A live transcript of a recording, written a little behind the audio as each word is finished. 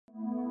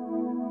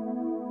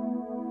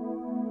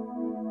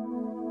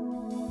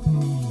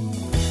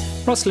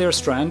Rosslare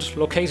Strand,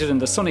 located in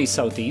the sunny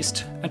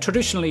southeast and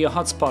traditionally a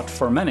hotspot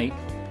for many,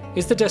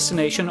 is the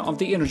destination of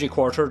the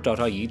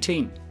EnergyQuarter.ie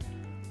team.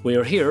 We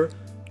are here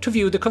to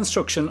view the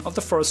construction of the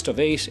first of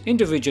 8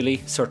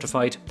 individually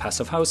certified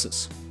passive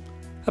houses.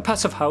 A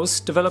passive house,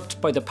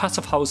 developed by the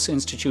Passive House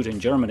Institute in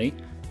Germany,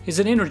 is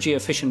an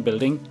energy-efficient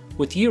building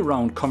with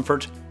year-round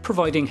comfort,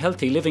 providing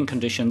healthy living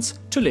conditions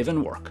to live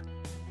and work.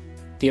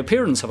 The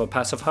appearance of a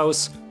passive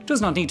house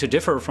does not need to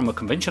differ from a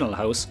conventional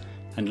house,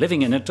 and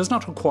living in it does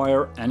not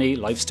require any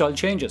lifestyle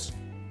changes.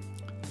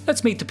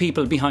 Let's meet the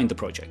people behind the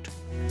project.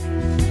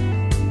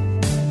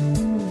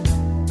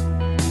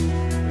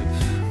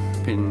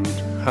 We've been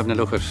having a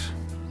look at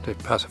the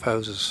passive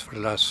houses for the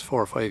last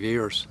 4 or 5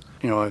 years.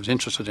 I was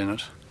interested in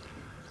it,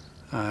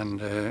 and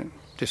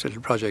this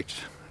little project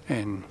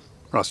in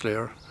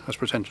Rosslare has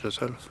presented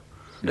itself.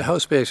 The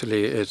house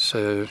basically is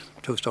a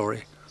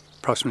 2-storey,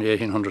 approximately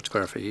 1,800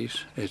 square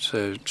feet. It's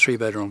a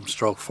 3-bedroom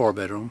stroke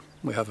 4-bedroom.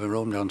 We have a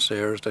room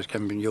downstairs that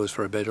can be used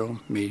for a bedroom,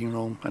 meeting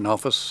room, an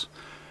office.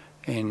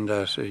 In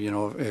that,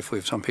 if we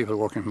have some people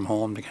working from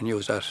home, they can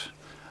use that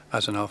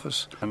as an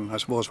office. And I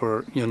suppose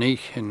we're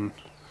unique in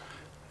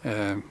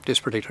this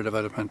particular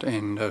development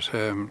in that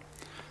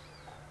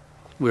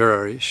we're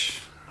Irish.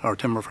 Our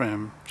timber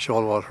frame,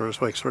 Shoalwater is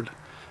Wexford.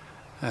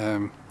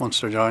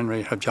 Munster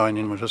Joinery have joined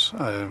in with us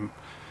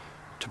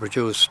to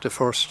produce the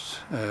first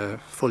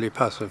fully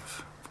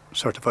passive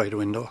certified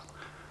window,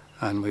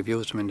 and we've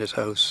used them in this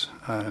house,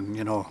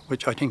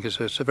 which I think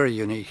it's a very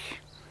unique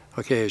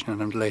occasion, and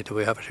I'm delighted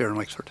we have it here in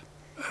Wexford.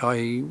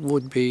 I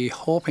would be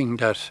hoping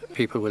that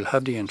people will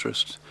have the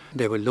interest,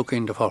 they will look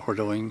into what we're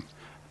doing,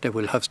 they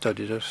will have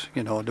studied it,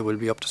 they will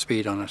be up to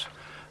speed on it,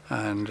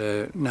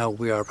 and now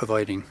we are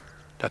providing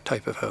that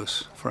type of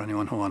house for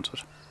anyone who wants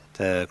it.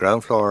 The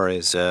ground floor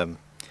is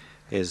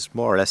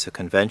more or less a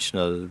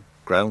conventional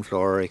ground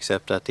floor,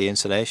 except that the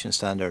insulation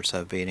standards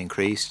have been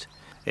increased.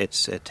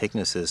 Its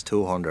thickness is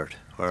 200,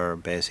 where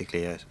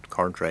basically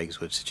current regs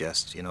would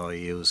suggest you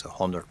use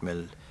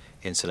 100mm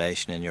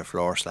insulation in your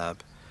floor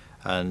slab.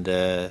 And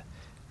the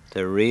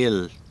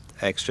real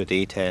extra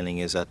detailing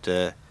is at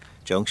the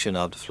junction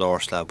of the floor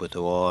slab with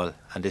the wall,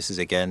 and this is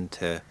again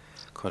to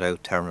cut out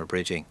thermal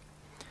bridging.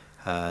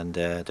 And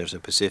there's a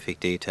specific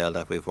detail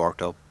that we've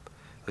worked up,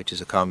 which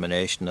is a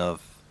combination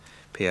of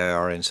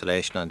PIR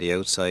insulation on the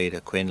outside, a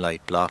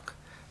Quinlite block,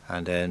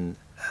 and then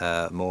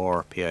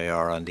more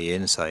PIR on the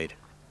inside.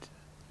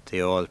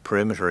 The old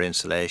perimeter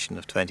insulation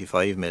of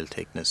 25mm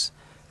thickness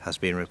has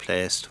been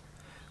replaced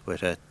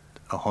with a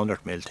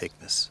 100mm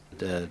thickness.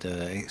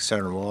 The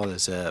external wall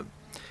is an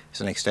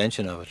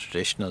extension of a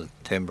traditional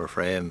timber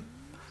frame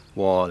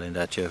wall, in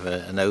that you have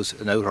an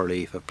outer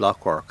leaf of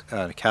blockwork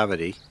and a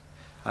cavity,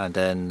 and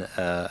then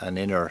an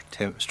inner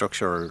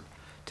structural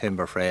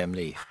timber frame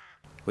leaf.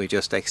 We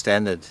just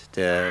extended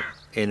the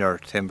inner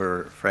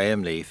timber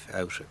frame leaf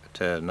out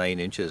to 9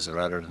 inches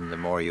rather than the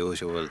more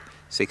usual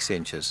 6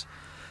 inches,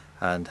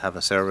 and have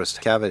a serviced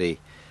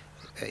cavity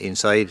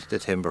inside the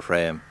timber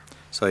frame.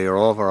 So your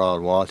overall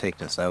wall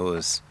thickness now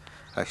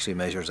actually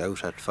measures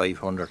out at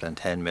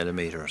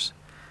 510mm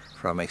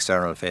from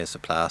external face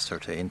of plaster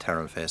to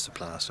internal face of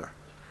plaster.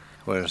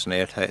 Whereas an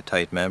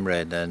airtight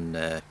membrane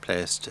then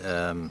placed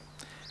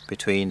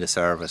between the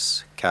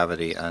service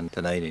cavity and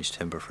the 9-inch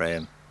timber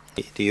frame.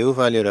 The U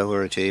value that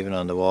we're achieving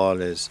on the wall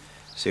is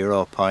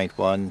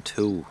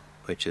 0.12,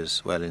 which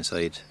is well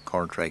inside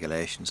current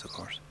regulations, of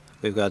course.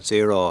 We've got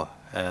zero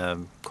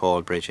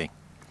cold bridging,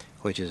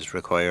 which is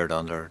required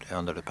under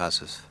the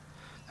Passive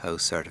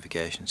House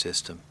certification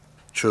system.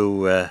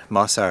 Through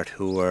Mossart,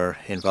 who were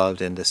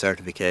involved in the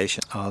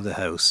certification of the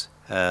house,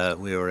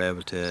 we were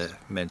able to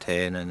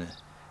maintain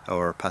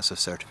our passive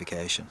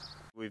certification.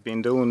 We've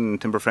been doing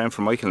timber frame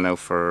for Michael now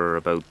for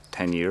about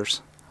 10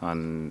 years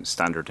on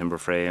standard timber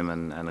frame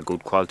and a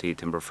good quality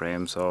timber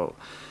frame. So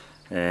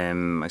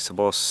I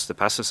suppose the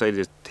passive side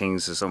of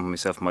things is something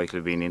myself and Michael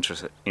have been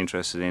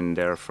interested in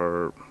there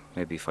for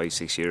maybe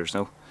 5-6 years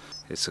now.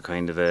 It's a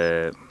kind of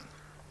a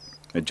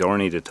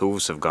journey the two of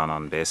us have gone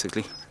on,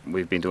 basically.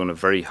 We've been doing a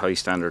very high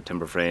standard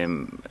timber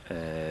frame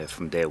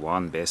from day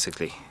one,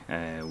 basically.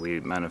 We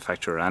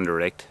manufacture and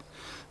erect,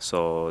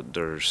 so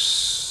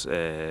there's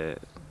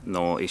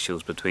no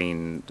issues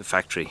between the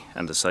factory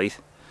and the site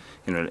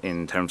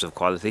in terms of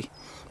quality.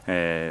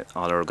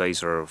 All our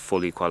guys are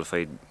fully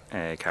qualified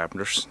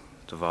carpenters.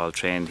 They've all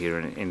trained here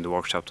in the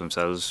workshop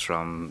themselves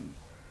from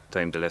the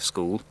time they left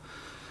school.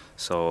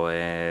 So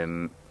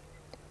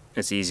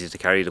it's easy to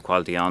carry the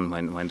quality on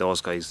when those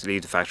guys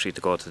leave the factory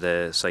to go to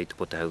the site to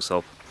put the house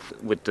up.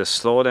 With the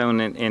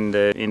slowdown in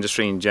the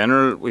industry in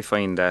general, we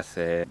find that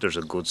there's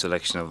a good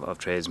selection of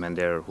tradesmen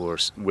there who are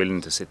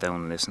willing to sit down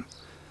and listen.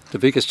 The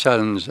biggest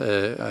challenge,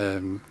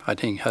 I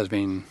think, has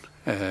been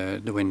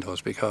the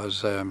windows,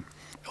 because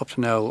up to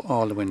now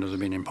all the windows have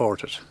been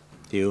imported.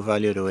 The U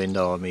value of the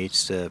window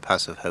meets the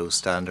Passive House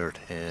standard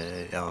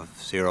of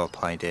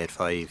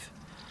 0.85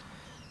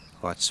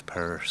 watts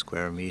per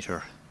square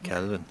metre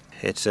Kelvin.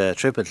 It's a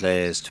triple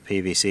glazed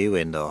PVC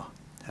window,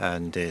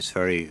 and it's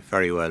very,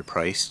 very well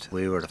priced.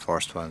 We were the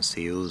first ones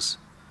to use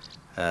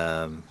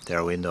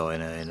their window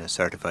in a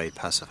certified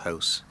passive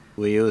house.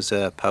 We use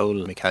a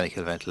Powell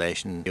mechanical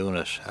ventilation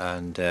unit,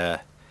 and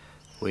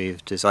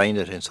we've designed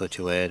it in such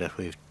a way that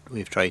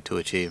we've tried to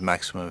achieve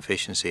maximum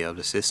efficiency of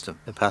the system.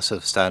 The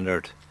passive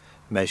standard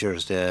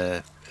measures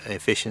the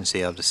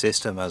efficiency of the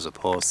system as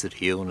opposed to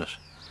the unit,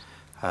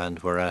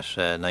 and we're at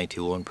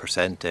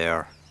 91%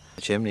 there.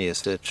 The chimney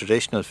is the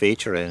traditional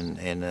feature in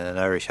an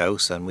Irish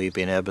house, and we've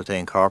been able to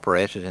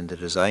incorporate it in the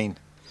design,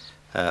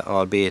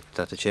 albeit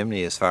that the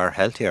chimney is far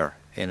healthier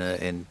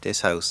in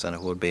this house than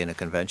it would be in a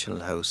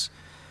conventional house,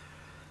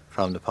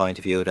 from the point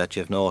of view that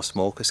you have no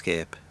smoke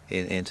escape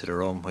into the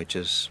room, which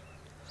has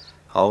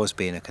always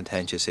been a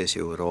contentious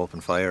issue with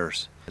open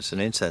fires. It's an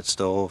inset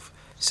stove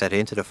set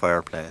into the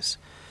fireplace,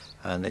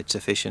 and its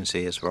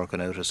efficiency is working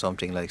out at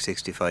something like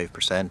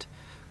 65%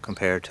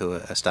 compared to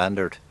a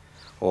standard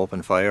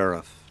open fire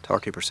of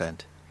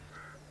 30%.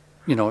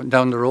 You know,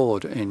 down the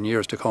road in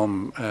years to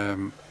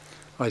come,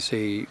 I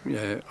see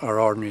our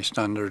ordinary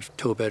standard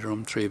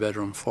 2-bedroom,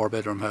 3-bedroom,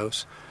 4-bedroom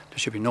house. There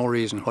should be no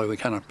reason why we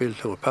cannot build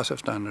to a passive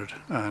standard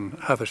and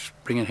have it,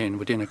 bring it in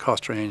within a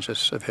cost range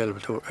that's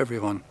available to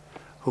everyone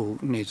who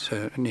needs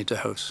a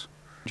house.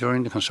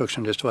 During the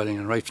construction of this dwelling,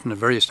 and right from the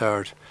very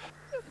start,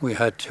 we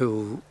had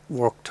to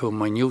work to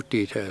minute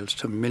details,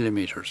 to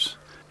millimetres.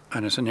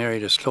 And it's an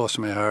area that's close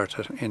to my heart,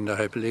 in that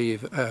I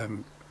believe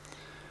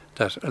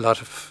that a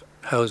lot of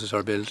houses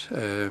are built,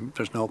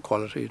 there's no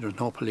quality, there's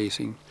no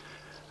policing,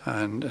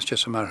 and it's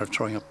just a matter of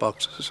throwing up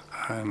boxes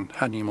and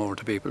handing them over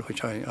to people,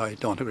 which I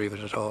don't agree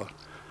with at all.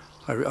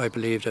 I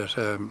believe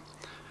that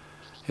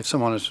if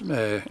someone is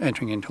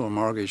entering into a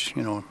mortgage,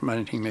 you know,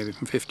 anything maybe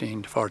from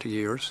 15 to 40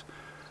 years,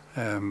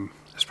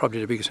 it's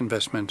probably the biggest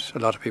investment a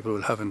lot of people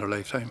will have in their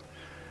lifetime.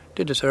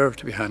 They deserve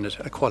to be handed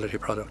a quality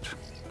product,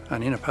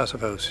 and in a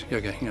passive house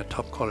you're getting a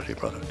top quality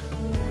product.